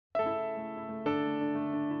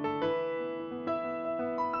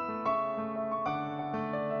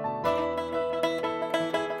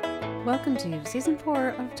Welcome to Season 4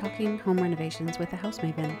 of Talking Home Renovations with the House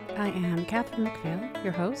Maven. I am Catherine McPhail,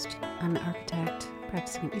 your host. I'm an architect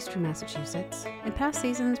practicing in Eastern Massachusetts. In past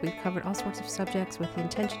seasons, we've covered all sorts of subjects with the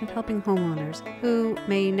intention of helping homeowners who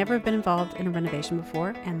may never have been involved in a renovation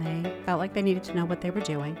before, and they felt like they needed to know what they were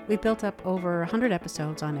doing. We've built up over 100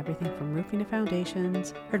 episodes on everything from roofing to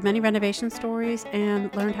foundations, heard many renovation stories,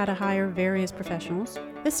 and learned how to hire various professionals.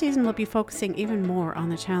 This season, we'll be focusing even more on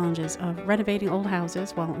the challenges of renovating old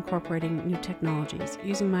houses while incorporating new technologies,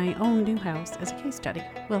 using my own new house as a case study.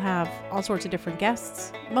 We'll have all sorts of different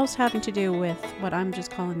guests, most having to do with what I'm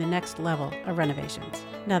just calling the next level of renovations.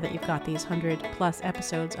 Now that you've got these 100+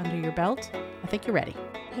 episodes under your belt, I think you're ready.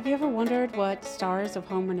 Have you ever wondered what stars of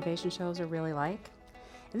home renovation shows are really like?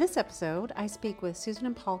 In this episode, I speak with Susan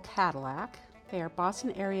and Paul Cadillac. They are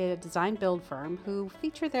Boston area design build firm who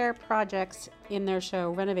feature their projects in their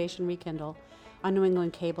show Renovation Rekindle on New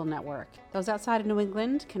England Cable Network. Those outside of New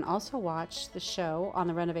England can also watch the show on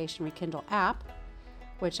the Renovation Rekindle app,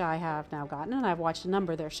 which I have now gotten, and I've watched a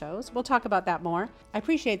number of their shows. We'll talk about that more. I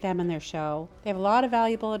appreciate them and their show. They have a lot of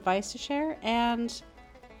valuable advice to share, and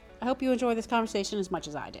I hope you enjoy this conversation as much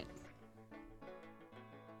as I did.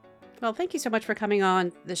 Well, thank you so much for coming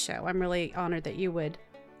on the show. I'm really honored that you would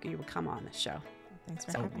come on this show. Thanks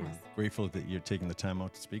for having us. Grateful that you're taking the time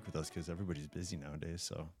out to speak with us because everybody's busy nowadays,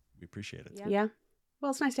 so we appreciate it. Yeah. Well,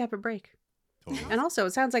 it's nice to have a break. Totally. And also,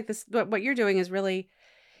 it sounds like what you're doing is really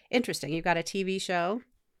interesting. You've got a TV show.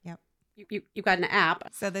 Yep. You've got an app.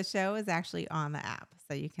 So the show is actually on the app.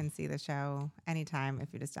 So you can see the show anytime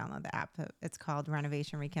if you just download the app. It's called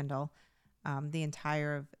Renovation Rekindle. The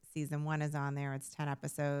entire season 1 is on there. It's 10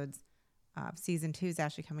 episodes. Season 2 is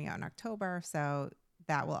actually coming out in October. So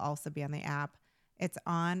that will also be on the app. It's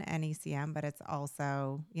on NECM, but it's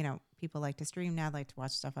also, people like to stream now, like to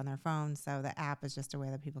watch stuff on their phone. So the app is just a way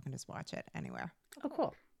that people can just watch it anywhere. Oh,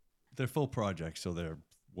 cool. They're full projects, so they're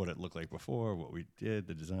what it looked like before, what we did,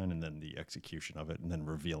 the design, and then the execution of it, and then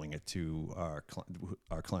revealing it to our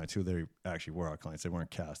clients, who they actually were our clients. They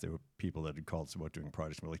weren't cast. They were people that had called us about doing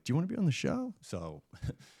projects. And we're like, do you want to be on the show? So,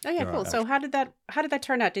 oh yeah, cool. So how did that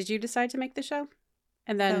turn out? Did you decide to make the show?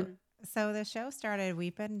 And then So the show started,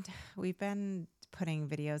 we've been putting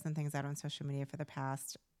videos and things out on social media for the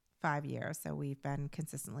past 5 years. So we've been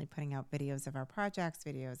consistently putting out videos of our projects,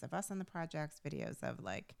 videos of us on the projects, videos of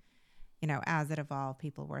as it evolved,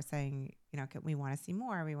 people were saying, we want to see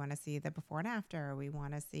more. We want to see the before and after. We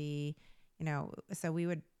want to see, so we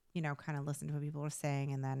would, kind of listen to what people were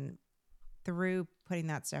saying. And then through putting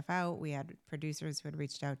that stuff out, we had producers who had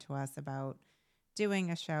reached out to us about doing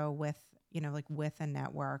a show with, with a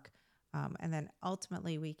network. And then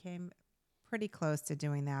ultimately we came pretty close to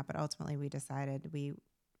doing that, but ultimately we decided we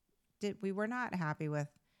were not happy with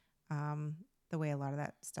the way a lot of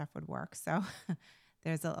that stuff would work. So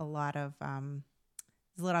there's a lot of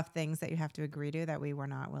things that you have to agree to that we were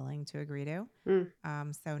not willing to agree to.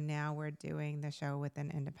 So now we're doing the show with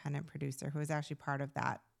an independent producer who is actually part of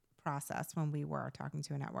that process when we were talking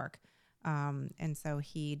to a network. And so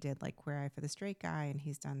he did like Queer Eye for the Straight Guy, and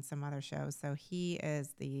he's done some other shows. So he is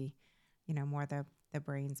the, more the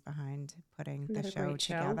brains behind putting the show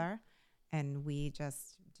together. And we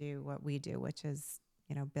just do what we do, which is,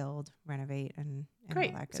 build, renovate, and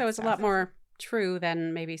great. All that good so it's stuff. A lot more true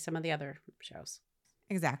than maybe some of the other shows.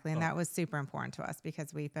 Exactly. And that was super important to us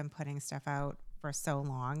because we've been putting stuff out for so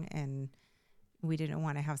long, and we didn't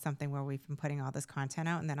want to have something where we've been putting all this content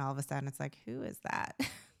out and then all of a sudden it's like, who is that?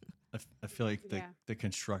 I feel like the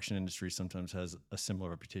construction industry sometimes has a similar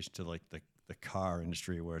reputation to like the car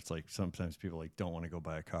industry, where it's like sometimes people like don't want to go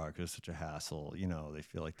buy a car because it's such a hassle. They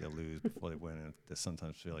feel like they'll lose before they win. And they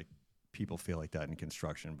sometimes feel like people feel like that in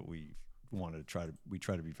construction, but we try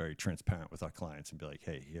to be very transparent with our clients and be like,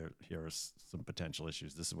 hey, here are some potential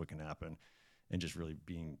issues. This is what can happen. And just really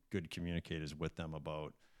being good communicators with them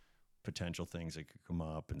about potential things that could come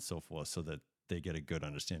up and so forth, so that they get a good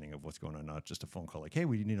understanding of what's going on, not just a phone call like, hey,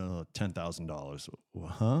 we need another $10,000. Well,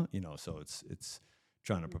 huh? So it's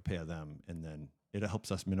trying to prepare them, and then it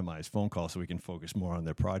helps us minimize phone calls so we can focus more on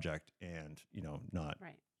their project and, not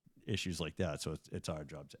issues like that. So it's our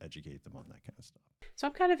job to educate them on that kind of stuff. So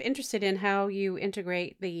I'm kind of interested in how you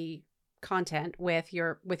integrate the content with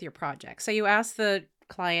your project. So you ask the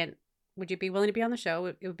client, would you be willing to be on the show?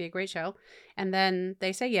 It would be a great show. And then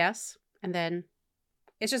they say yes. And then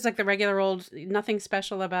it's just like the regular old, nothing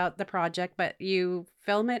special about the project, but you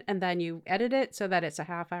film it and then you edit it so that it's a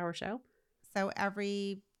half-hour show. So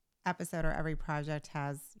every episode or every project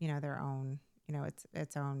has, their own,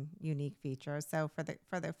 its own unique features. So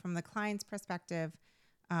from the client's perspective,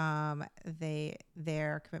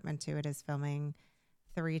 their commitment to it is filming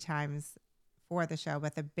 3 times for the show,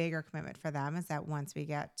 but the bigger commitment for them is that once we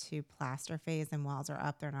get to plaster phase and walls are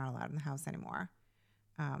up, they're not allowed in the house anymore.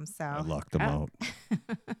 So I locked them out.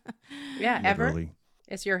 Yeah, ever? Literally.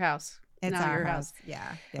 It's your house. It's Not our your house.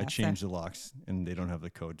 Yeah. I changed the locks, and they don't have the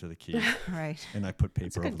code to the key. Right. And I put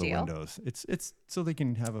That's a paper good over the deal. windows. It's so they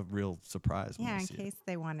can have a real surprise when Yeah, they in see case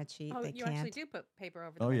they want to cheat, Oh, they you can't. actually do put paper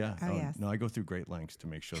over the it. Oh yeah. windows. Oh, yes. No, I go through great lengths to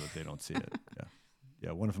make sure that they don't see it. Yeah.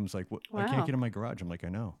 Yeah. One of them's like, "What? I Wow. can't get in my garage." I'm like, "I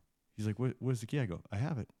know." He's like, "Where's the key?" I go, "I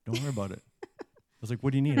have it. Don't worry about it." I was like,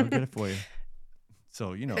 "What do you need? I'll get it for you."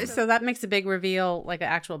 So So that makes a big reveal, like an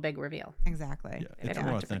actual big reveal. Exactly. yeah, They it's don't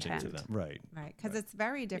more have to authentic to pretend. them, right? Right. Because it's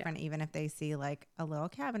very different, even if they see like a little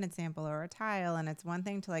cabinet sample or a tile. And it's one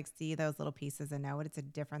thing to like see those little pieces and know it. It's a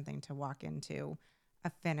different thing to walk into a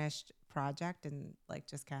finished project and like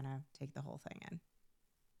just kind of take the whole thing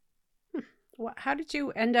in. How did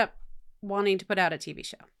you end up wanting to put out a TV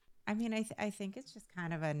show? I mean, I think it's just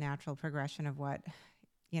kind of a natural progression of what,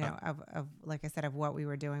 of like I said, of what we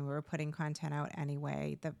were doing. We were putting content out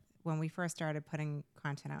anyway. When we first started putting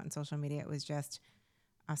content out on social media, it was just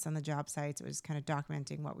us on the job sites. It was kind of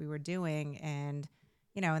documenting what we were doing. And,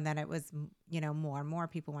 and then it was, more and more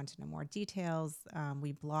people want to know more details.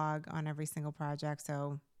 We blog on every single project.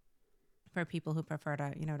 So for people who prefer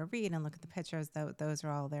to, to read and look at the pictures, those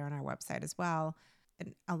are all there on our website as well.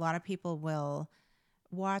 And a lot of people will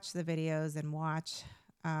watch the videos and watch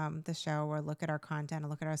the show or look at our content and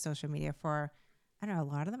look at our social media for, I don't know, a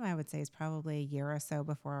lot of them I would say is probably a year or so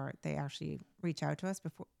before they actually reach out to us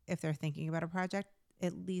if they're thinking about a project.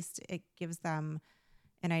 At least it gives them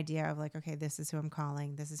an idea of like, okay, this is who I'm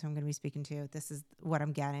calling. This is who I'm going to be speaking to. This is what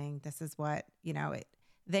I'm getting. This is what,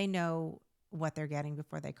 they know what they're getting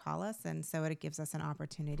before they call us. And so it gives us an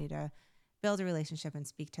opportunity to build a relationship and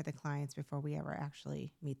speak to the clients before we ever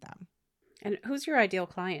actually meet them. And who's your ideal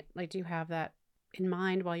client? Like, do you have that in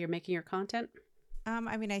mind while you're making your content?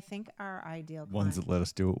 I mean, I think our ideal Ones that let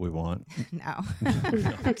us do what we want. no.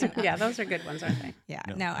 Yeah, those are good ones, aren't they? Yeah.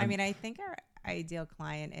 No, No, I mean, I think our ideal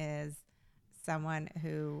client is someone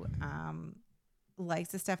who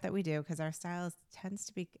likes the stuff that we do because our style tends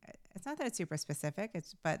to be, it's not that it's super specific,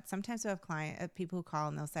 but sometimes we have people who call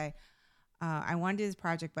and they'll say, I want to do this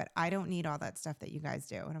project, but I don't need all that stuff that you guys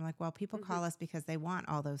do. And I'm like, well, people call us because they want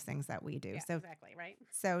all those things that we do. Yeah, So exactly, right?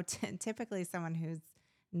 So typically someone who's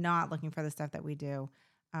not looking for the stuff that we do,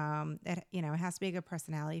 it has to be a good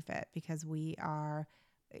personality fit because we are,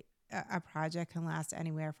 a project can last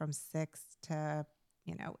anywhere from 6 to,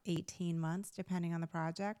 18 months, depending on the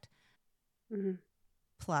project,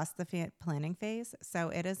 plus the planning phase. So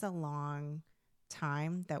it is a long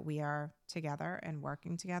time that we are together and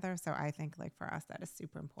working together. So I think like for us, that is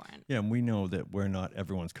super important. Yeah, and we know that we're not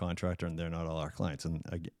everyone's contractor and they're not all our clients, and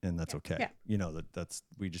that's okay. Yeah. That's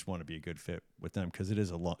we just want to be a good fit with them because it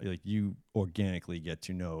is a lot. Like you organically get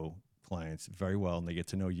to know clients very well, and they get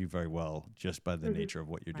to know you very well just by the nature of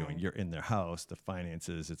what you're doing. Right. You're in their house, the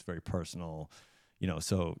finances, it's very personal.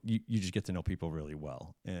 So you just get to know people really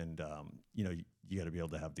well, and you got to be able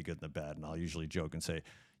to have the good and the bad. And I'll usually joke and say,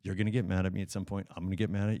 you're going to get mad at me at some point. I'm going to get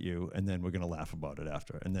mad at you. And then we're going to laugh about it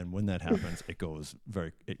after. And then when that happens, it goes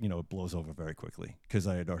it blows over very quickly because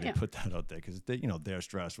I had already put that out there because they're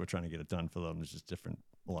stressed. We're trying to get it done for them. There's just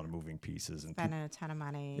a lot of moving pieces and Spending a ton of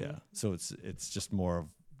money. yeah. So it's just more of,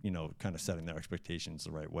 kind of setting their expectations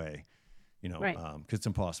the right way, Right. Cause it's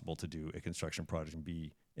impossible to do a construction project and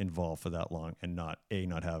be involved for that long and not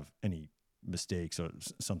have any mistakes or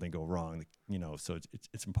something go wrong, so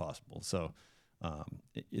it's impossible. So,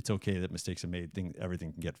 it's okay that mistakes are made.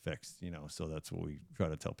 Everything can get fixed, so that's what we try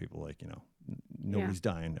to tell people, like, nobody's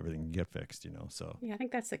dying, everything can get fixed, so. Yeah, I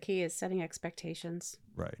think that's the key is setting expectations.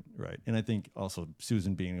 Right. And I think also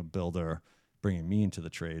Susan being a builder, bringing me into the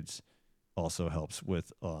trades also helps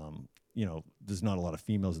with, there's not a lot of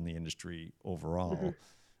females in the industry overall,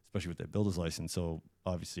 especially with their builder's license. So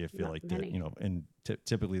obviously I feel Not like many. that, and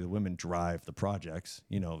typically the women drive the projects,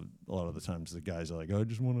 a lot of the times the guys are like, I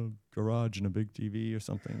just want a garage and a big TV or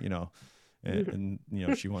something, and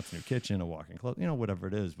she wants a new kitchen, a walk-in closet, whatever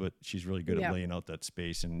it is, but she's really good at laying out that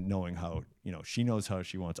space and knowing how, she knows how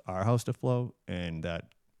she wants our house to flow, and that,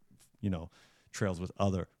 trails with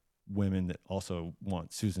other women that also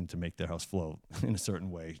want Susan to make their house flow in a certain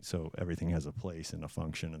way. So everything has a place and a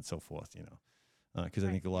function and so forth, because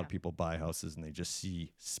I think a lot of people buy houses and they just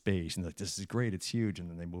see space and they're like, this is great, it's huge. And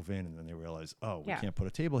then they move in and then they realize, oh, we can't put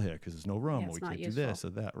a table here because there's no room, or we can't do this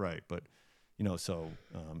or that. Right. But, and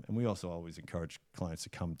we also always encourage clients to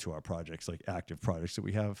come to our projects, like active projects that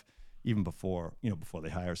we have, even before they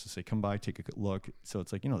hire us, to say, come by, take a look. So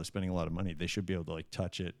it's like, they're spending a lot of money. They should be able to like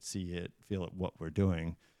touch it, see it, feel it, what we're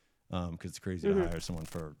doing. because it's crazy to hire someone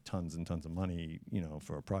for tons and tons of money,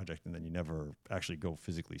 for a project, and then you never actually go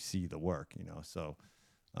physically see the work, So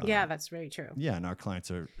yeah, that's very true. yeah, and our clients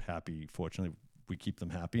are happy. Fortunately, we keep them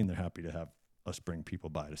happy, and they're happy to have us bring people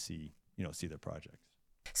by to see their projects.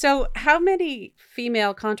 So how many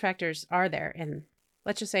female contractors are there in,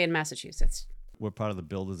 let's just say, in Massachusetts? We're part of the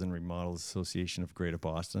Builders and Remodelers Association of Greater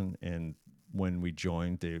Boston, and when we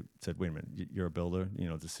joined, they said, "Wait a minute, you're a builder?"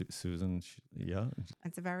 Susan, yeah.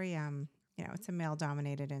 It's a very it's a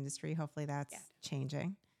male-dominated industry. Hopefully, that's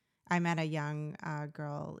changing. I met a young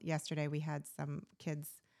girl yesterday. We had some kids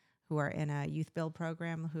who are in a youth build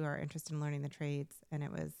program who are interested in learning the trades. And it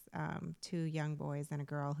was 2 young boys and a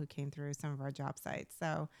girl who came through some of our job sites.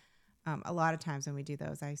 So a lot of times when we do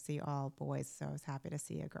those, I see all boys. So I was happy to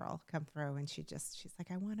see a girl come through, and she's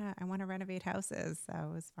like, I wanna renovate houses. So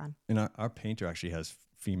it was fun. And our painter actually has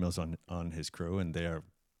females on his crew, and they're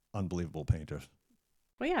unbelievable painters.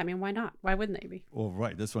 Well, yeah, I mean, why not? Why wouldn't they be? Well,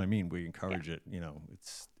 right. That's what I mean. We encourage it.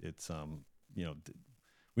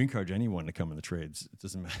 We encourage anyone to come in the trades. It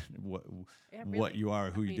doesn't matter what you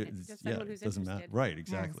are, who you do. It doesn't matter. Right.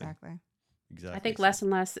 Exactly. Yeah, exactly. Exactly. I think less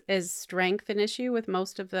and less is strength an issue with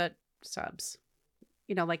most of the subs.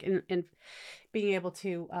 Like in being able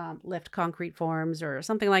to lift concrete forms or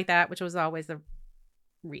something like that, which was always the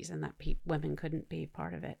reason that women couldn't be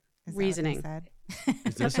part of it. Reasoning.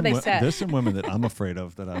 That's what they said. There's some women that I'm afraid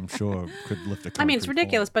of that I'm sure could lift a concrete I mean, it's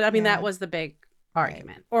ridiculous, form. but that was the big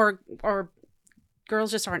argument. Right. Or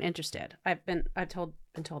girls just aren't interested. I've been told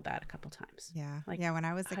that a couple times. Yeah. When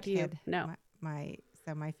I was a kid,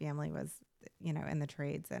 my family was, in the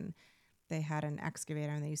trades, and they had an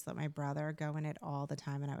excavator, and they used to let my brother go in it all the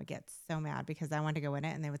time. And I would get so mad because I wanted to go in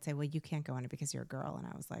it, and they would say, well, you can't go in it because you're a girl. And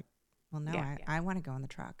I was like, well, no, I want to go in the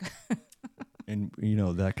truck. And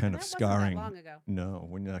that kind of scarring. Wasn't that long ago. No,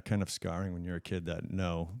 when that kind of scarring when you're a kid, that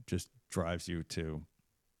just drives you to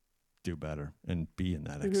do better and be in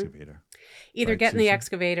that excavator. Either right, get in Susan? the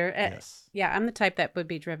excavator. Yes. Yeah, I'm the type that would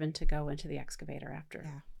be driven to go into the excavator after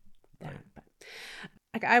that. Right.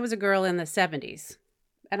 But I was a girl in the 70s,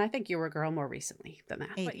 and I think you were a girl more recently than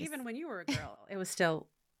that. 80s. But even when you were a girl, it was still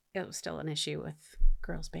an issue with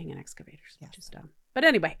girls being in excavators, which is dumb. But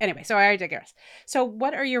anyway, so I digress. So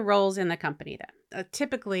what are your roles in the company then?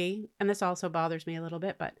 Typically, and this also bothers me a little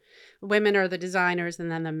bit, but women are the designers, and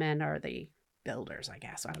then the men are the builders, I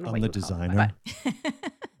guess. I don't know. I'm the designer.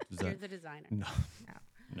 You're the designer.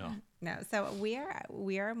 No. So we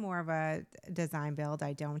are more of a design build.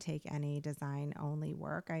 I don't take any design only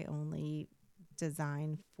work. I only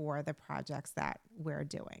design for the projects that we're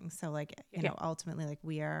doing. So ultimately,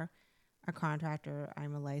 we are a contractor.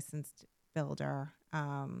 I'm a licensed builder.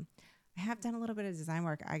 I have done a little bit of design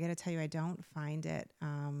work. I got to tell you, I don't find it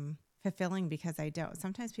fulfilling because I don't.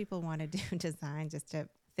 Sometimes people want to do design just to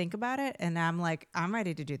think about it, and I'm like, I'm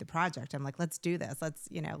ready to do the project. I'm like, let's do this. Let's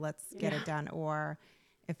get it done. Or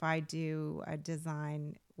if I do a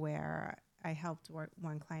design where I helped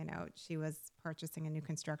one client out, she was purchasing a new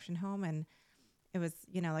construction home, and it was,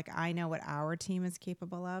 I know what our team is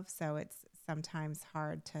capable of. So it's sometimes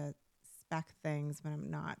hard to spec things when I'm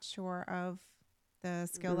not sure of the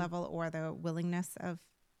skill level or the willingness of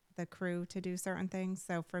the crew to do certain things.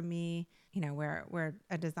 So for me, we're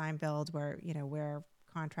a design build where, we're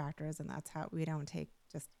contractors, and that's how we don't take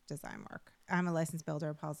just design work. I'm a licensed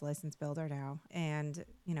builder. Paul's a licensed builder now. And,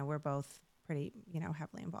 we're both pretty,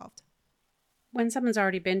 heavily involved. When someone's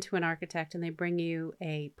already been to an architect and they bring you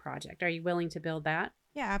a project, are you willing to build that?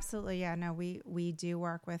 Yeah, absolutely. Yeah, no, we do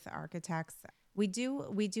work with architects. We do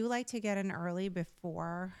like to get in early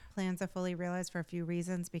before plans are fully realized for a few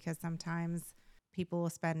reasons, because sometimes people will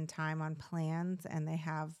spend time on plans and they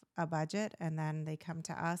have a budget, and then they come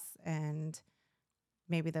to us and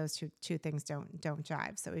maybe those two things don't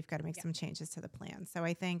jive. So we've got to make some changes to the plan. So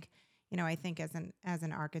I think as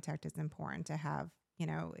an architect, it's important to have,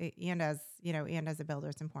 and as a builder,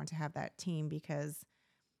 it's important to have that team, because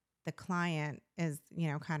the client is,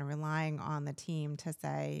 kind of relying on the team to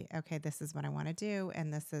say, okay, this is what I want to do,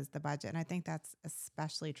 and this is the budget. And I think that's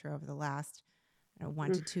especially true over the last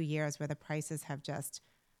 1 to 2 years, where the prices have just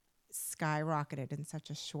skyrocketed in such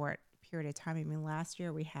a short period of time. I mean, last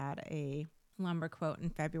year we had a lumber quote in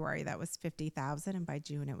February that was $50,000, and by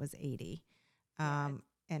June it was $80,000.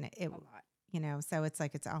 And it, so it's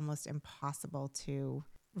like it's almost impossible to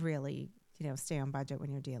really, stay on budget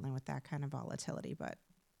when you're dealing with that kind of volatility. But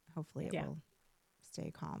hopefully it will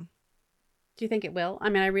stay calm. Do you think it will? I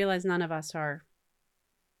mean, I realize none of us are,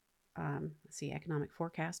 economic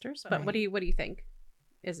forecasters. But what do you think?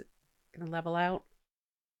 Is it going to level out?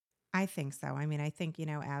 I think so. I mean, I think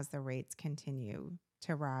as the rates continue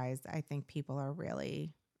to rise, I think people are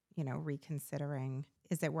really reconsidering,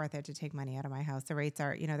 is it worth it to take money out of my house? The rates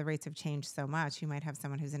are, the rates have changed so much. You might have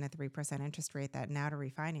someone who's in a 3% interest rate that now to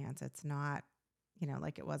refinance, it's not,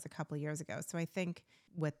 like it was a couple of years ago. So I think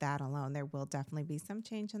with that alone, there will definitely be some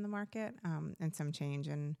change in the market, and some change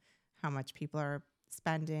in how much people are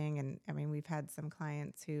spending. And I mean, we've had some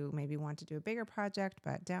clients who maybe want to do a bigger project,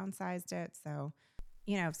 but downsized it. So,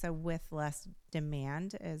 so with less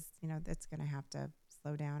demand is, it's going to have to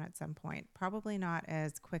slow down at some point. Probably not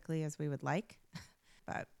as quickly as we would like,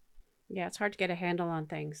 but yeah, it's hard to get a handle on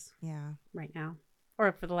things. Yeah. Right now,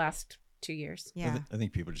 or for the last 2 years. Yeah. I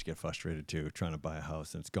think people just get frustrated too, trying to buy a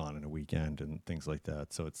house and it's gone in a weekend and things like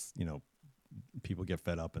that. So it's, people get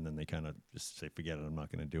fed up and then they kind of just say, forget it, I'm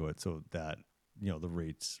not going to do it. So that, the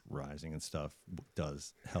rates rising and stuff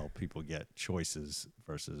does help people get choices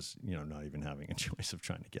versus, not even having a choice of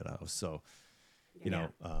trying to get a house. So,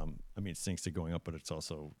 it stinks to going up, but it's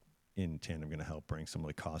also in tandem going to help bring some of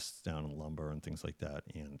the costs down in lumber and things like that.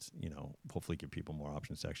 And, hopefully give people more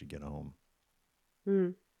options to actually get a home.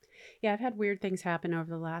 Yeah, I've had weird things happen over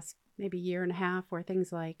the last maybe year and a half where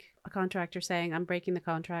things like a contractor saying, I'm breaking the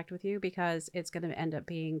contract with you because it's going to end up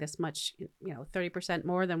being this much, 30%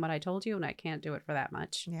 more than what I told you, and I can't do it for that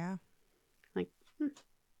much. Yeah. Like,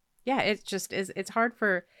 yeah, it's just it's hard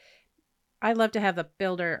for, I love to have the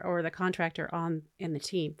builder or the contractor in the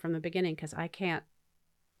team from the beginning because I can't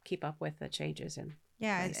keep up with the changes. And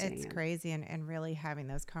yeah, it's crazy. And really having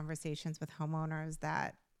those conversations with homeowners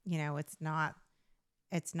that,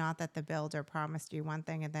 it's not that the builder promised you one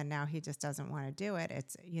thing and then now he just doesn't want to do it.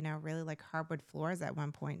 It's, really like hardwood floors at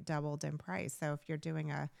one point doubled in price. So if you're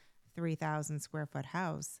doing a 3,000 square foot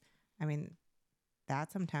house, I mean,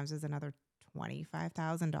 that sometimes is another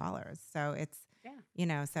 $25,000. So it's,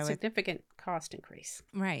 so significant cost increase.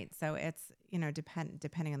 Right. So it's,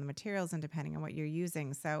 depending on the materials and depending on what you're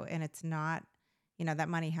using. So, and it's not, that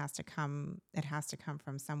money has to come, it has to come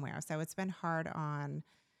from somewhere. So it's been hard on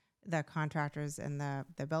the contractors and the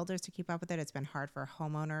builders to keep up with it. It's been hard for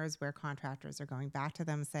homeowners where contractors are going back to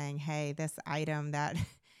them saying, hey, this item that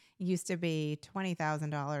used to be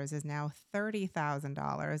 $20,000 is now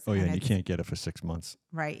 $30,000. Oh yeah, and you can't get it for 6 months.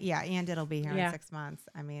 Right. Yeah. And it'll be here in 6 months.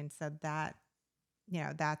 I mean, so that,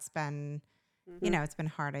 that's been, it's been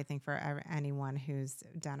hard, I think, for anyone who's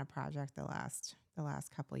done a project the last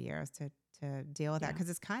couple of years to deal with that. Cause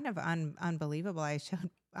it's kind of unbelievable. I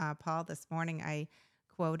showed Paul this morning, I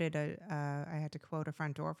had to quote a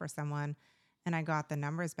front door for someone and I got the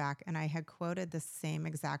numbers back and I had quoted the same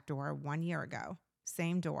exact door 1 year ago,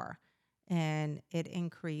 same door, and it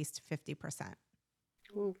increased 50%.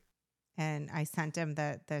 Ooh. And I sent him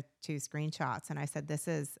the 2 screenshots and I said, this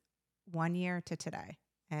is 1 year to today.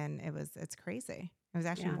 And it's crazy. It was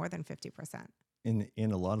actually more than 50%.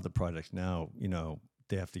 In a lot of the projects now,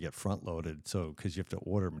 they have to get front loaded. So, cause you have to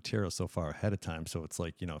order materials so far ahead of time. So it's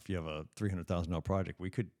like, if you have a $300,000 project, we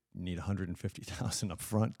could need $150,000 up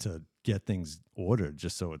front to get things ordered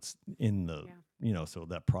just so it's in the, so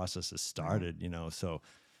that process is started, so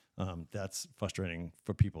that's frustrating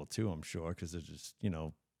for people too, I'm sure. Cause they're just,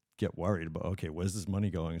 get worried about, okay, where's this money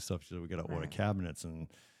going and stuff. So we got to order cabinets and,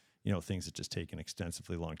 things that just take an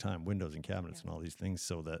extensively long time, windows and cabinets and all these things.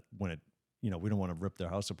 So that when it, we don't want to rip their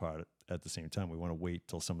house apart at the same time. We want to wait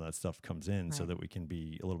till some of that stuff comes in so that we can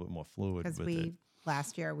be a little bit more fluid with it.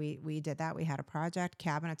 Last year we did that. We had a project.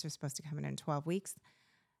 Cabinets are supposed to come in 12 weeks.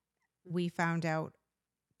 We found out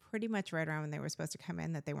pretty much right around when they were supposed to come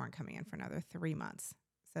in that they weren't coming in for another 3 months.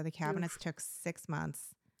 So the cabinets took 6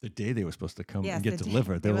 months. The day they were supposed to come and get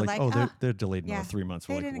delivered, they were like, they're delayed another 3 months.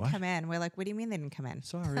 They didn't come in. We're like, what do you mean they didn't come in?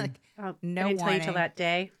 Sorry. Like, no warning. Tell you till that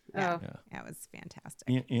day. Yeah. It was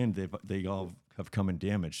fantastic. And they all have come in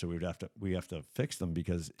damaged, so we have to fix them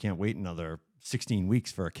because you can't wait another 16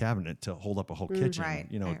 weeks for a cabinet to hold up a whole kitchen.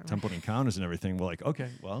 Right. Templating counters and everything. We're like, okay,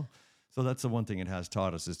 well, so that's the one thing it has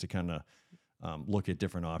taught us is to kind of look at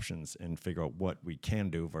different options and figure out what we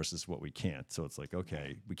can do versus what we can't. So it's like,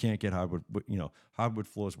 okay, we can't get hardwood, hardwood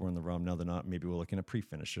floors were in the realm. Now they're not. Maybe we're looking at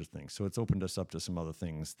pre-finished things. So it's opened us up to some other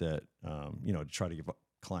things that, to try to give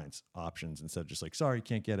clients options instead of just like, sorry,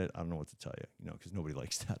 can't get it. I don't know what to tell you, because nobody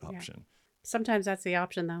likes that option. Sometimes that's the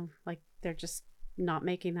option though. Like they're just not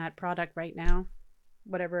making that product right now,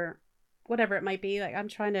 whatever it might be. Like I'm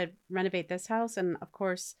trying to renovate this house. And of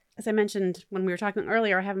course, as I mentioned when we were talking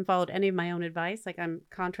earlier, I haven't followed any of my own advice. Like I'm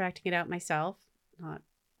contracting it out myself. Not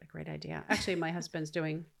a great idea. Actually, my husband's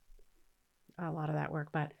doing a lot of that work,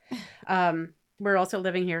 but we're also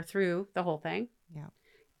living here through the whole thing. Yeah.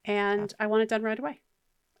 And I want it done right away.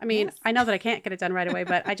 I mean, Yes. I know that I can't get it done right away,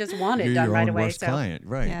 but I just want it You're done your right own away. worst So client,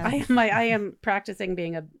 right? Yeah. I am practicing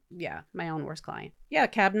being my own worst client. Yeah,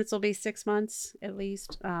 cabinets will be 6 months at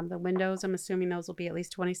least. The windows, I'm assuming those will be at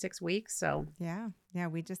least 26 weeks. So Yeah. Yeah.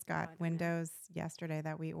 We just got demand. windows yesterday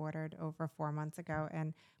that we ordered over 4 months ago.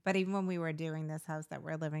 But even when we were doing this house that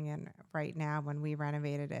we're living in right now, when we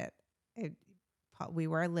renovated we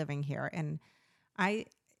were living here, and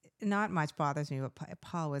not much bothers me, but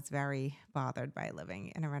Paul was very bothered by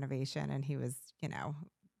living in a renovation, and he was,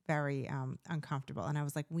 very uncomfortable. And I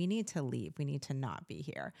was like, we need to leave. We need to not be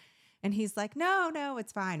here. And he's like, no,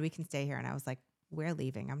 it's fine. We can stay here. And I was like, we're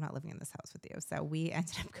leaving. I'm not living in this house with you. So we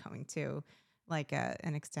ended up going to like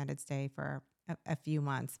an extended stay for a few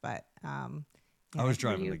months, but I was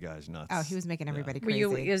driving the guys nuts. Oh, he was making everybody were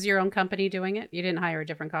crazy. is your own company doing it? You didn't hire a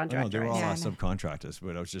different Oh, no, contractor? they were all right? our Yeah, I know. subcontractors,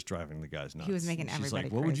 but I was just driving the guys nuts. He was making And she's everybody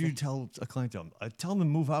like, what would you crazy. tell a client? I tell them to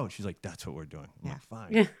move out. She's like, that's what we're doing. I'm Yeah. like,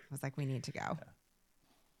 fine. Yeah. I was like, we need to go.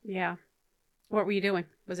 Yeah. What were you doing?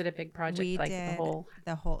 Was it a big project? We like did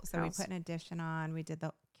the whole so we house? put an addition on. We did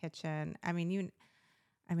the kitchen.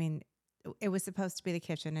 It was supposed to be the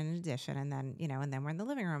kitchen and an addition, and then and then we're in the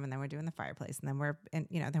living room, and then we're doing the fireplace, and then we're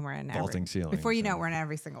in Vaulting ceilings. before you know it, and- we're in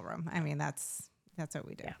every single room. I mean, that's what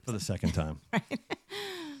we do. Yeah. for the second time. Right.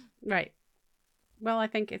 Right. Well, I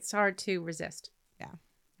think it's hard to resist.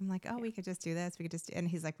 I'm like, oh, we could just do this. We could just, and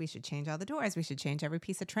he's like, we should change all the doors. We should change every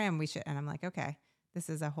piece of trim. We should, and I'm like, okay, this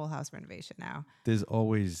is a whole house renovation now. There's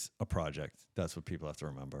always a project. That's what people have to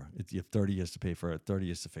remember. You have 30 years to pay for it, 30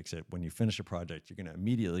 years to fix it. When you finish a project, you're going to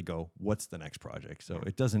immediately go, what's the next project? So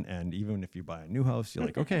it doesn't end. Even if you buy a new house, you're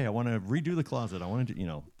like, okay, I want to redo the closet. I want to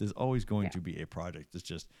do, there's always going to be a project. It's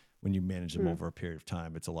just when you manage them over a period of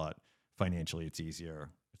time, it's a lot financially, it's easier.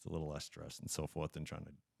 It's a little less stress and so forth than trying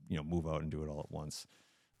to, move out and do it all at once.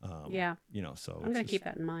 Yeah. So I'm going to keep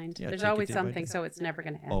that in mind. Yeah, There's take it always day by something, day. so it's never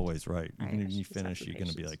going to end. always right. Right. Even when you Just have finish, some you're going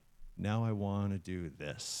to be patience. like, now I want to do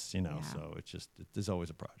this, Yeah. so it's just, there's always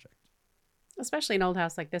a project. Especially an old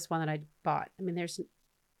house like this one that I bought. I mean, there's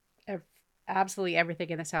absolutely everything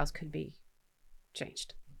in this house could be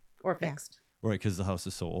changed or Yeah. fixed. Right, because the house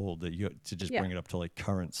is so old that you to just Yeah. bring it up to like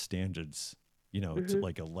current standards, to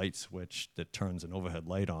like a light switch that turns an overhead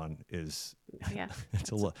light on is Yeah. it's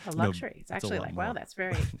a lot A luxury. It's a actually lot like, wow, more. that's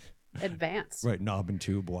very advanced. right, knob and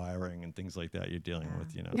tube wiring and things like that you're dealing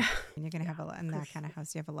with, And you're going to have in that kind of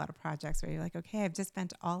house, you have a lot of projects where you're like, okay, I've just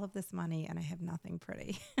spent all of this money and I have nothing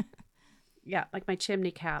pretty. Yeah, like my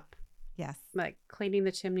chimney cap, Yes. like cleaning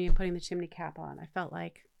the chimney and putting the chimney cap on. I felt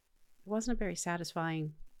like it wasn't a very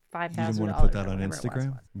satisfying You didn't $5,000. want to put that or on whatever it was.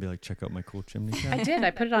 Instagram and be like, check out my cool chimney I cap. did. I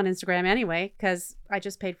put it on Instagram anyway because I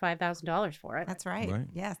just paid $5,000 for it. That's right. Right.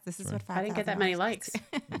 Yes. This is Right. what $5,000 I didn't get that many likes.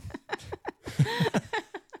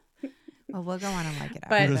 Well, we'll go on and like it. But-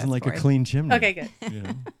 Who after doesn't this, like a Corey. clean chimney? Okay, good. You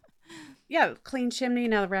know? Yeah, clean chimney.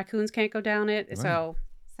 Now the raccoons can't go down it. Right. So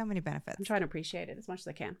So many benefits. I'm trying to appreciate it as much as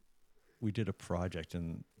I can. We did a project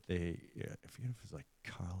and I forget if it was like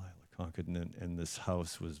Carlisle or Concord, and this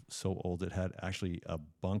house was so old it had actually a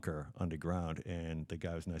bunker underground, and the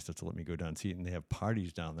guy was nice enough to let me go down and see it, and they have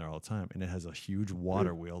parties down there all the time, and it has a huge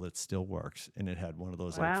water wheel that still works, and it had one of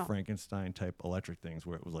those Wow. like Frankenstein type electric things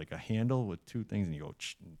where it was like a handle with two things and you go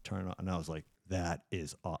and turn on, and I was like, that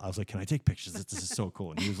is I was like, can I take pictures? This is so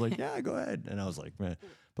cool. And he was like, yeah, go ahead. And I was like, man,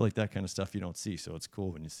 but like that kind of stuff you don't see, so it's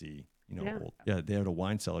cool when you see Yeah. old. Yeah, they had a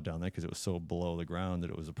wine cellar down there because it was so below the ground that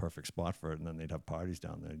it was a perfect spot for it. And then they'd have parties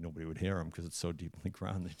down there. Nobody would hear them because it's so deep in the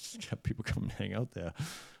ground. They just kept people come and hang out there. I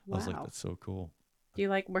was like, Wow. that's so cool. Do you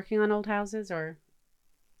like working on old houses, or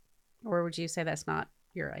would you say that's not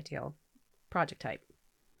your ideal project type?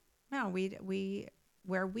 No, we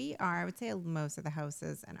where we are, I would say most of the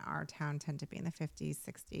houses in our town tend to be in the 50s,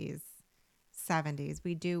 60s, 70s.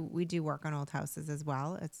 We do work on old houses as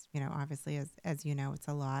well. It's, obviously as you know, it's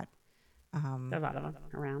a lot. There are a lot of them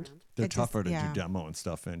around. They're It just- tougher to yeah. do demo and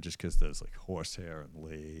stuff in just because there's like horsehair and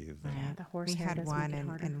lathe. And Yeah, the horse We hair had does one make it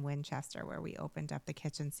harder. in Winchester where we opened up the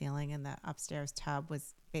kitchen ceiling and the upstairs tub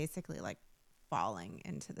was basically like falling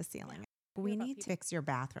into the ceiling. We need to fix your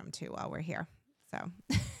bathroom too while we're here. So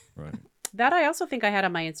Right. That I also think I had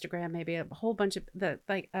on my Instagram, maybe a whole bunch of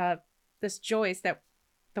this Joyce, that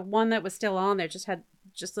the one that was still on there just had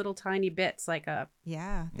just little tiny bits like a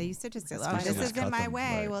yeah, they used to just say, That's "Oh, fine. this Just isn't cut my them,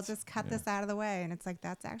 way. right. We'll just cut Yeah. this out of the way." And it's like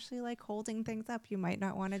that's actually like holding things up. You might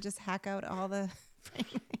not want to just hack out all the.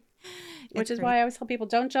 which is why I always tell people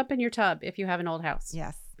don't jump in your tub if you have an old house.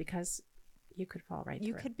 Yes, Because you could fall right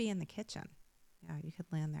you through. could be in the kitchen. Yeah, you could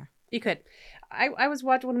land there. You could. I was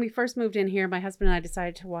watching when we first moved in here. My husband and I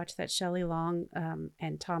decided to watch that Shelley Long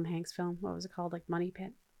and Tom Hanks film. What was it called? Like Money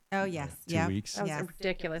Pit. Oh, yes. 2 Yep. weeks. That was Yes.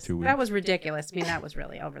 ridiculous. 2 That weeks. was ridiculous. I mean, that was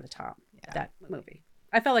really over the top. Yeah. That movie.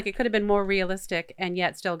 I felt like it could have been more realistic and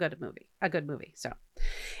yet still a good movie. So,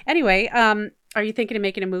 anyway, are you thinking of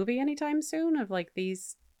making a movie anytime soon of like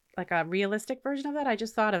these, like a realistic version of that? I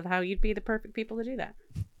just thought of how you'd be the perfect people to do that.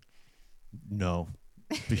 No.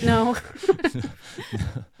 No.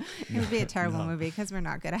 It would be a terrible No. movie because we're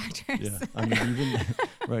not good actors. Yeah, I mean, even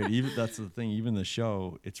right, even that's the thing. Even the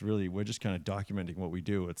show, it's really we're just kind of documenting what we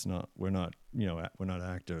do. It's not we're not we're not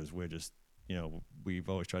actors. We're just we've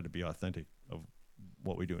always tried to be authentic of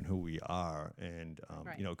what we do and who we are, and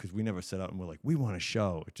Right. because we never set out and we're like we want a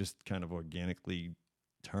show. It just kind of organically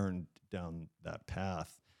turned down that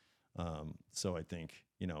path. So I think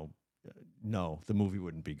no, the movie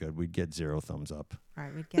wouldn't be good. We'd get 0 thumbs up.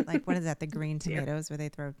 Right. We'd get like, what is that? The green tomatoes where they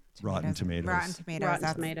throw Rotten tomatoes. Rotten tomatoes. Rotten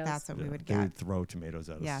that's, tomatoes. That's what we would They get. would throw tomatoes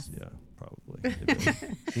at us. Yes. Yeah, probably.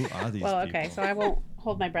 Who are these Well, people? okay, so I won't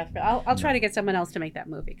hold my breath, but I'll try to get someone else to make that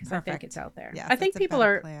movie because I think Perfect. it's out there. Yes, I think that's a people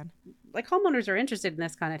better are plan. like homeowners are interested in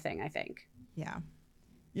this kind of thing. I think Yeah.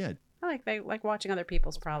 Yeah. they like watching other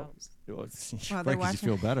people's problems. Well, it's Well, right, they're 'cause you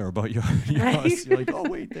feel watching- better about yours. You're like, oh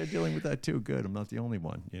wait, they're dealing with that too. Good, I'm not the only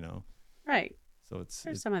one. Right. So it's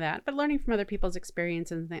There's some of that, but learning from other people's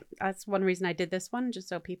experience and that's one reason I did this one, just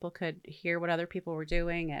so people could hear what other people were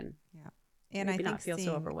doing and And maybe I think not feel so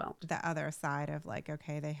seeing overwhelmed. the other side of like,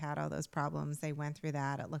 okay, they had all those problems. They went through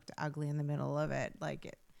that. It looked ugly in the middle of it. Like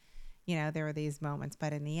it, there were these moments,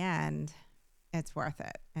 but in the end, it's worth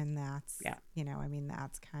it. And that's, I mean,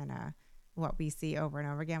 that's kind of what we see over and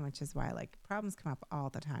over again, which is why like problems come up all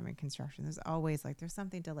the time in construction. There's always like, there's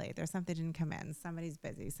something delayed. There's something didn't come in. Somebody's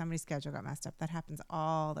busy. Somebody's schedule got messed up. That happens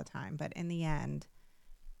all the time. But in the end,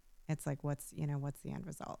 it's like, what's the end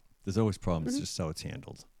result? there's always problems. It's just how it's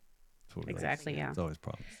handled. That's what it is. Exactly, yeah. There's always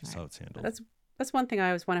problems. It's just Right. how it's handled. That's one thing I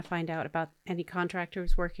always want to find out about any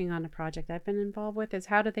contractors working on a project I've been involved with is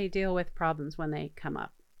how do they deal with problems when they come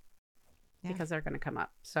up? Yeah. Because they're going to come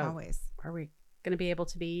up. So Always. are we going to be able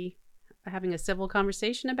to be having a civil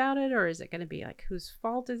conversation about it, or is it going to be like whose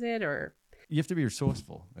fault is it, or You have to be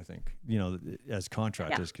resourceful, I think, as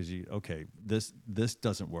contractors, because this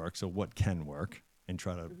doesn't work. So what can work, and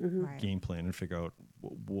try to Right. game plan and figure out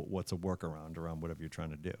what's a workaround around whatever you're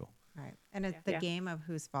trying to do. Right. And it's the Yeah. game of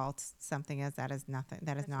whose fault something is. That is nothing.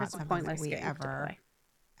 That is not That's a something that pointless we game to play.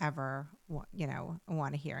 ever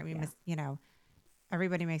want to hear. I mean, Yeah.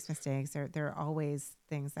 everybody makes mistakes. There are always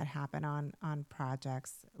things that happen on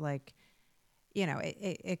projects. Like,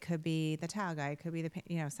 it could be the tile guy. It could be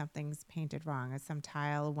something's painted wrong, or some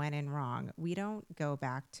tile went in wrong. We don't go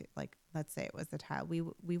back to, like, let's say it was the tile. We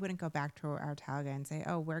wouldn't go back to our tile guy and say,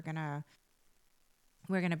 oh, we're gonna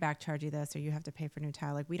back charge you this, or you have to pay for new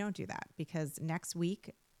tile. Like, we don't do that, because next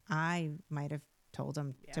week I might have told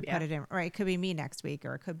them to put it in. Right. It could be me next week,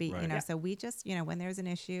 or it could be, Right. so we just, when there's an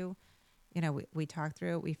issue, we talk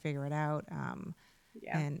through it, we figure it out.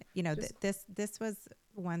 And, this was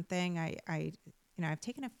one thing I've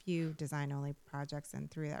taken a few design only projects,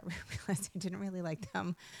 and through that realized I didn't really like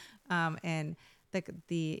them. And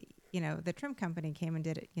the trim company came and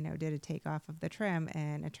did a takeoff of the trim,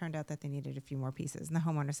 and it turned out that they needed a few more pieces. And the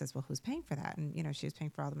homeowner says, well, who's paying for that? And, she was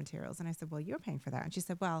paying for all the materials. And I said, well, you're paying for that. And she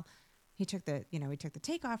said, well, he took the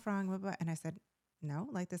takeoff wrong. Blah, blah. And I said, no,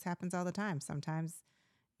 like, this happens all the time. Sometimes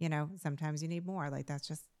you need more. Like, that's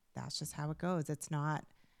just how it goes. It's not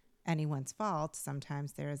anyone's fault.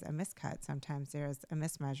 Sometimes there's a miscut. Sometimes there's a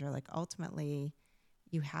mismeasure. Like, ultimately,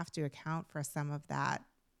 you have to account for some of that.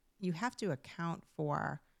 You have to account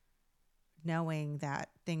for knowing that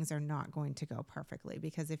things are not going to go perfectly,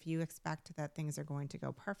 because if you expect that things are going to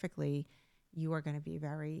go perfectly, you are going to be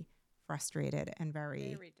very frustrated and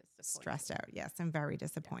very stressed out. Yes, and very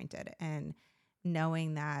disappointed. And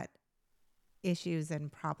knowing that issues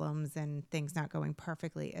and problems and things not going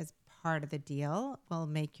perfectly as part of the deal will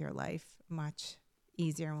make your life much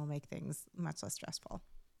easier and will make things much less stressful.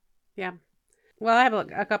 Yeah. Well, I have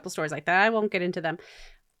a couple stories like that. I won't get into them.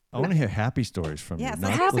 I want to hear happy stories from Yes, you.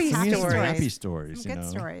 the happy let's hear some stories. happy stories. Some good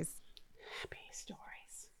stories. Happy stories.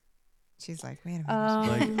 She's like, wait a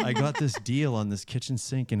minute. Like, I got this deal on this kitchen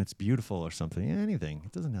sink and it's beautiful, or something. Anything.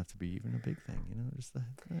 It doesn't have to be even a big thing. Just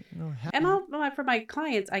happy. And for my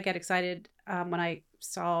clients, I get excited when I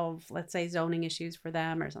solve, let's say, zoning issues for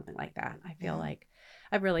them or something like that. I feel like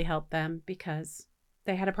I've really helped them because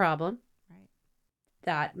they had a problem, Right.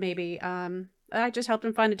 that maybe I just helped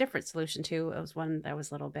them find a different solution to. It was one that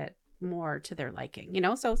was a little bit more to their liking,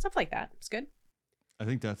 so stuff like that. It's good. I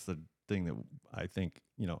think that's the thing that I think,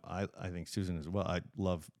 I think Susan as well. I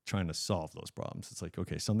love trying to solve those problems. It's like,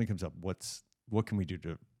 okay, something comes up. What can we do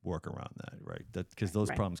to work around that? Right. Because those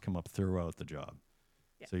Right. problems come up throughout the job.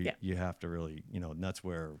 So you have to really, and that's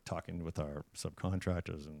where talking with our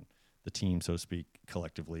subcontractors and the team, so to speak,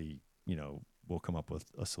 collectively, we'll come up with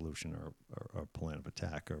a solution or a plan of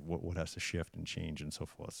attack or what has to shift and change and so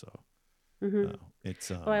forth. So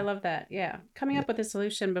it's. Oh, I love that. Yeah. Coming up with a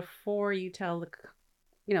solution before you tell the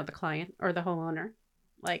client or the homeowner,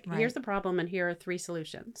 like, here's the problem and here are 3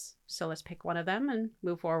 solutions. So let's pick one of them and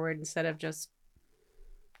move forward instead of just,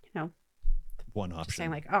 one option. Just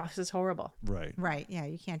saying like, oh, this is horrible. Right. Yeah,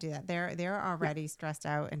 you can't do that. They're already stressed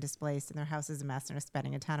out and displaced, and their house is a mess, and are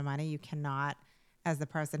spending a ton of money. You cannot, as the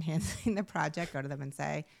person handling the project, go to them and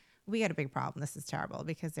say, "We got a big problem. This is terrible,"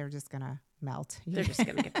 because they're just gonna melt. They're just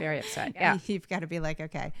gonna get very upset. Yeah, you've got to be like,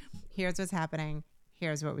 "Okay, here's what's happening.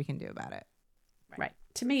 Here's what we can do about it." Right.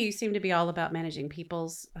 To me, you seem to be all about managing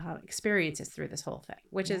people's experiences through this whole thing,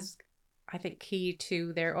 which is, I think, key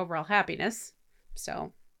to their overall happiness.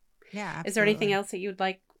 So. Yeah. Absolutely. Is there anything else that you'd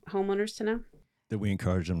like homeowners to know? That we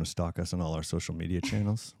encourage them to stalk us on all our social media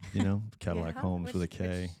channels, Cadillac Homes with a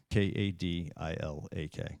K,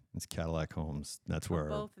 Kadilak. It's Cadillac Homes. That's where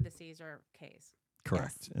both of the C's are K's.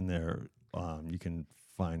 Correct. Yes. And there, you can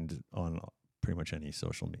find on pretty much any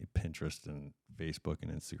social media, Pinterest and Facebook and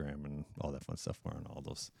Instagram and all that fun stuff. We're on all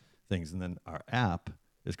those things. And then our app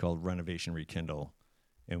is called Renovation Rekindle.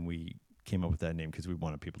 And we came up with that name because we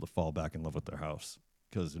wanted people to fall back in love with their house.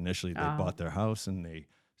 Because initially they bought their house and they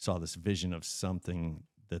saw this vision of something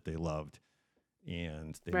that they loved,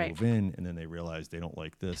 and they move in and then they realize they don't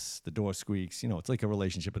like this. The door squeaks. It's like a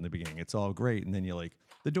relationship in the beginning. It's all great. And then you're like,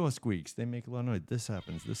 the door squeaks. They make a lot of noise. This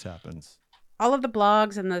happens. All of the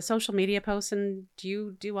blogs and the social media posts, and do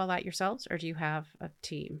you do all that yourselves or do you have a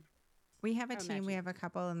team? We have a team. We have a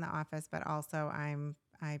couple in the office, but also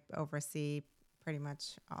I oversee pretty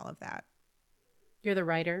much all of that. You're the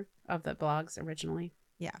writer of the blogs originally.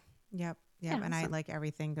 Yeah. Yep. Yeah, and awesome.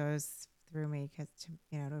 Everything goes through me because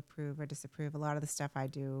to approve or disapprove. A lot of the stuff I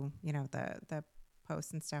do, the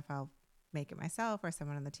posts and stuff, I'll make it myself or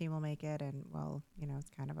someone on the team will make it, and it's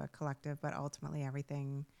kind of a collective. But ultimately,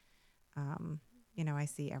 everything, I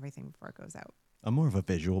see everything before it goes out. I'm more of a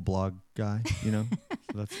visual blog guy, So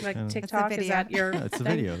that's like TikTok. Is that your? Yeah, it's the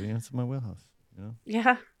video. It's my wheelhouse.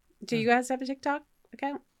 Yeah. Do you guys have a TikTok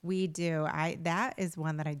account? We do. That is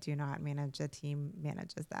one that I do not manage. The team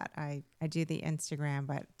manages that. I do the Instagram,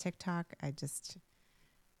 but TikTok, I just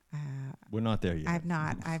we're not there yet. I've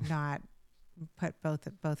not put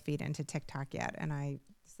both feet into TikTok yet, and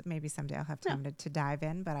maybe someday I'll have time to dive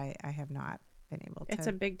in, but I have not been able to. It's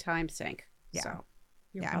a big time sink. Yeah. So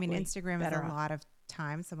I mean, Instagram is a lot of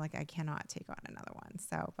time, so I'm like, I cannot take on another one.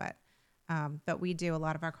 So, but we do a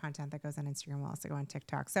lot of our content that goes on Instagram will also go on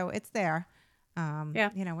TikTok. So it's there.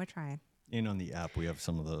 We're trying. And on the app, we have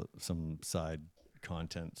some side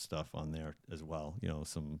content stuff on there as well.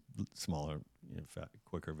 Some smaller,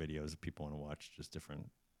 quicker videos that people want to watch, just different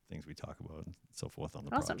things we talk about and so forth on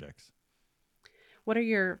the projects. What are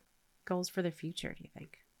your goals for the future, do you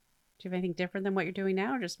think? Do you have anything different than what you're doing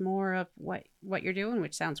now, or just more of what you're doing,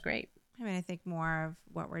 which sounds great? I mean, I think more of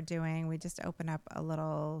what we're doing. We just opened up a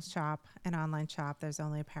little shop, an online shop. There's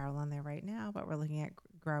only apparel on there right now, but we're looking at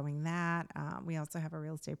growing that. We also have a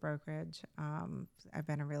real estate brokerage. I've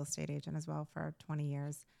been a real estate agent as well for 20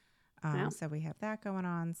 years. Wow. So we have that going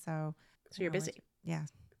on. So you're busy. Yeah.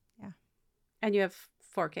 And you have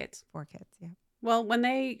 4 kids. 4 kids, yeah. Well, when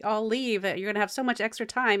they all leave, you're going to have so much extra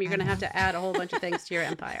time, you're going to have to add a whole bunch of things to your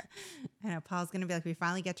empire. I know. Paul's going to be like, we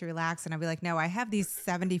finally get to relax. And I'll be like, no, I have these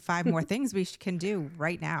 75 more things we can do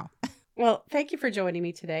right now. Well, thank you for joining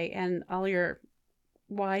me today and all your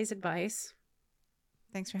wise advice.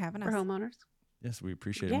 Thanks for having us. For homeowners. Yes, we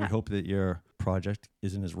appreciate it. We hope that your project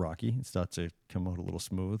isn't as rocky. It starts to come out a little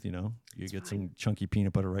smooth, You get some chunky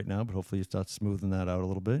peanut butter right now, but hopefully you start smoothing that out a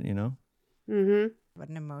little bit, Mm-hmm. What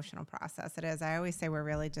an emotional process it is. I always say we're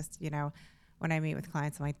really just, when I meet with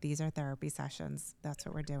clients, I'm like, these are therapy sessions. That's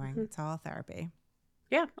what we're doing. Mm-hmm. It's all therapy.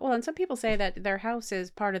 Yeah. Well, and some people say that their house is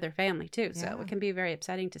part of their family too. So it can be very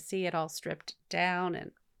upsetting to see it all stripped down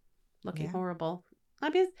and looking horrible. I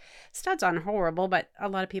mean, studs aren't horrible, but a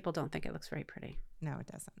lot of people don't think it looks very pretty. No, it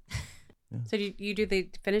doesn't. Yeah. So you do the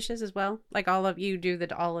finishes as well? Like all of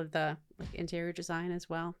the interior design as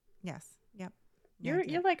well? Yes. Yep.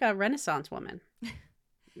 You're like a Renaissance woman.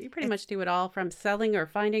 You pretty much do it all, from selling or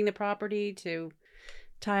finding the property to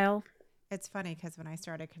tile. It's funny because when I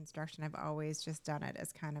started construction, I've always just done it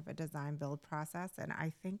as kind of a design build process. And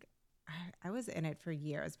I think I was in it for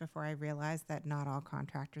years before I realized that not all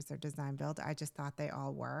contractors are design build. I just thought they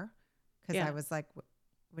all were, because I was like,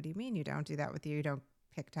 what do you mean you don't do that with you? You don't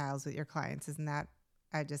pick tiles with your clients? Isn't that?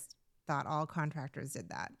 I just thought all contractors did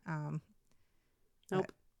that.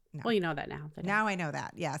 Nope. No. Well, you know that now. Now I know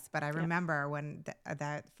that, yes. But I remember when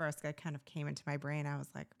that first kind of came into my brain, I was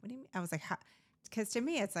like, what do you mean? I was like, because to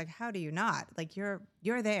me, it's like, how do you not? Like, you're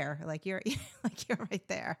there. Like, you're like, you're right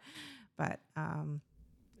there. But And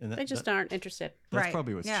they just aren't interested. That's Right.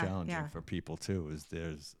 probably what's Yeah, challenging yeah. for people too, is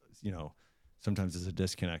there's, sometimes there's a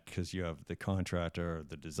disconnect because you have the contractor,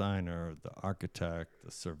 the designer, the architect,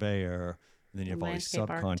 the surveyor, and then you have all these Landscape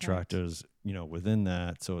architect. subcontractors, within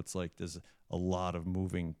that. So it's like there's a lot of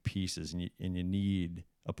moving pieces, and you need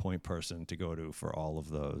a point person to go to for all of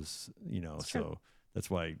those, That's so true. that's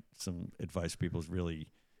why some advice people is really,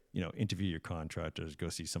 interview your contractors, go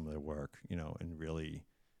see some of their work, and really,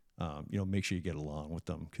 make sure you get along with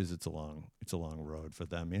them, because it's a long road for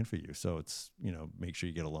them and for you. So it's, make sure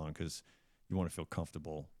you get along, because you want to feel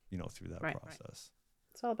comfortable, through that Right. process.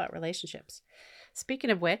 It's all about relationships. Speaking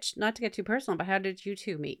of which, not to get too personal, but how did you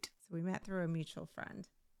two meet? so we met through a mutual friend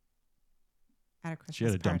at a Christmas She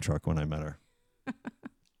had a dump party. truck when I met her.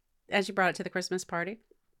 As you brought it to the Christmas party?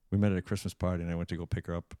 We met at a Christmas party, and I went to go pick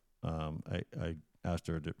her up. I asked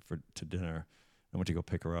her to dinner. I went to go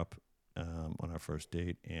pick her up on our first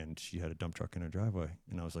date, and she had a dump truck in her driveway.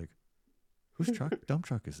 And I was like, whose dump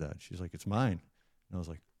truck is that? She's like, it's mine. And I was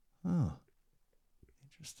like, oh,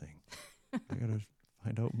 interesting. I got to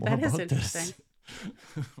find out more That is about interesting.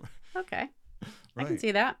 this. Okay. I Right. can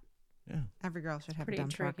see that. Yeah, Every girl should have Pretty a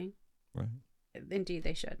dump truck. intriguing. right. Indeed,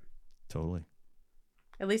 they should. Totally.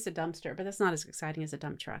 At least a dumpster, but that's not as exciting as a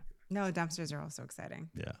dump truck. No, dumpsters are also exciting.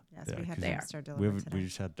 Yeah. Yes, Yeah, we had 'cause They are. dumpster We delivered today.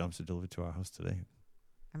 just had dumpster delivered to our house today.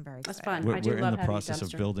 I'm very That's excited. fun. I do We're in love the having a process of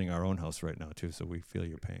dumpster. building our own house right now too, so we feel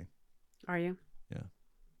your pain. Are you? Yeah.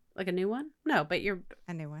 Like a new one? No, but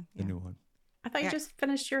A new one. The yeah. new one. I thought you Yeah. just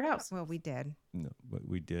finished your house. Well, we did. No, but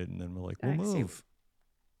we did, and then we're like, I we'll see. move.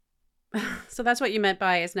 So that's what you meant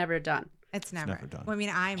by it's never done. It's never. never done. Well, I mean,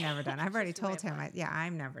 I'm never done. I've already Just the way told him. it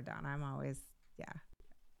I'm never done. I'm always, yeah.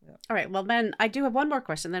 All right. Well, then I do have one more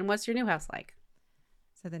question. Then what's your new house like?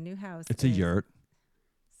 So the new house. It's a yurt.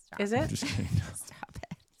 Stop Is I'm it? just kidding. Stop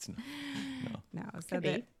it. It's not. No, No. So Could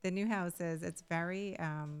be. the new house it's very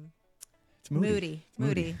it's moody.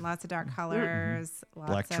 moody. Lots of dark colors.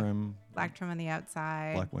 Lots Black of trim, black trim on the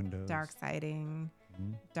outside. black windows. Dark siding.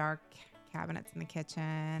 Mhm. Dark cabinets in the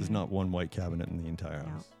kitchen. There's not one white cabinet in the entire No,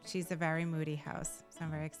 house. she's a very moody house, so I'm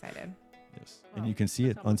very excited. Yes, Oh, and you can see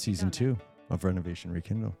that's it not on what you've season done 2 of Renovation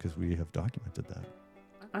Rekindle, because we have documented that.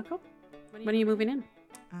 Oh, cool. When are you moving in?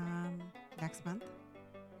 Next month.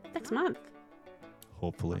 Next month.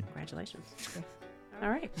 Hopefully, Congratulations. Yeah. All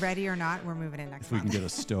right. Ready or not, we're moving in next if we month. can get a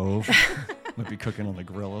stove, might be cooking on the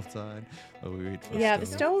grill outside. While we wait for Yeah, a the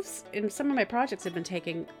stove. stoves in some of my projects have been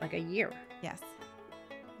taking like a year. Yes.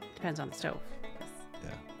 Depends on the stove. Yes. Yeah,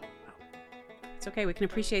 It's okay. We can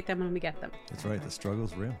appreciate them when we get them. that's right. The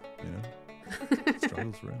struggle's real. The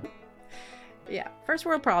struggle's real. Yeah. First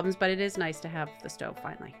world problems, but it is nice to have the stove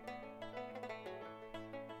finally.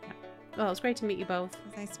 Yeah. Well, it was great to meet you both. It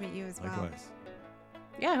was nice to meet you as well. Likewise.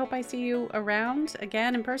 Yeah, I hope I see you around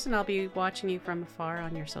again in person. I'll be watching you from afar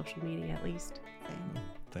on your social media at least. Same.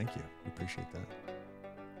 Thank you. We appreciate that.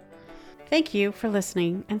 Thank you for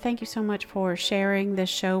listening, and thank you so much for sharing this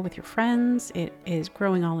show with your friends. It is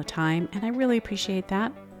growing all the time, and I really appreciate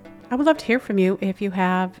that. I would love to hear from you if you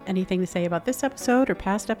have anything to say about this episode or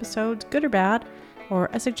past episodes, good or bad, or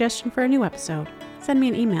a suggestion for a new episode. Send me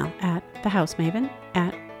an email at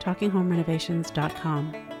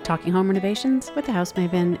thehousemaven@talkinghomerenovations.com. Talking Home Renovations with the House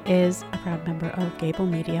Maven is a proud member of Gable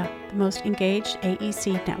Media, the most engaged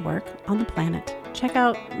AEC network on the planet. Check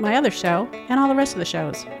out my other show and all the rest of the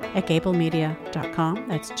shows at gablemedia.com.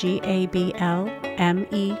 That's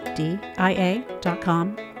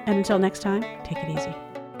GABLMEDIA.com. And until next time, take it easy.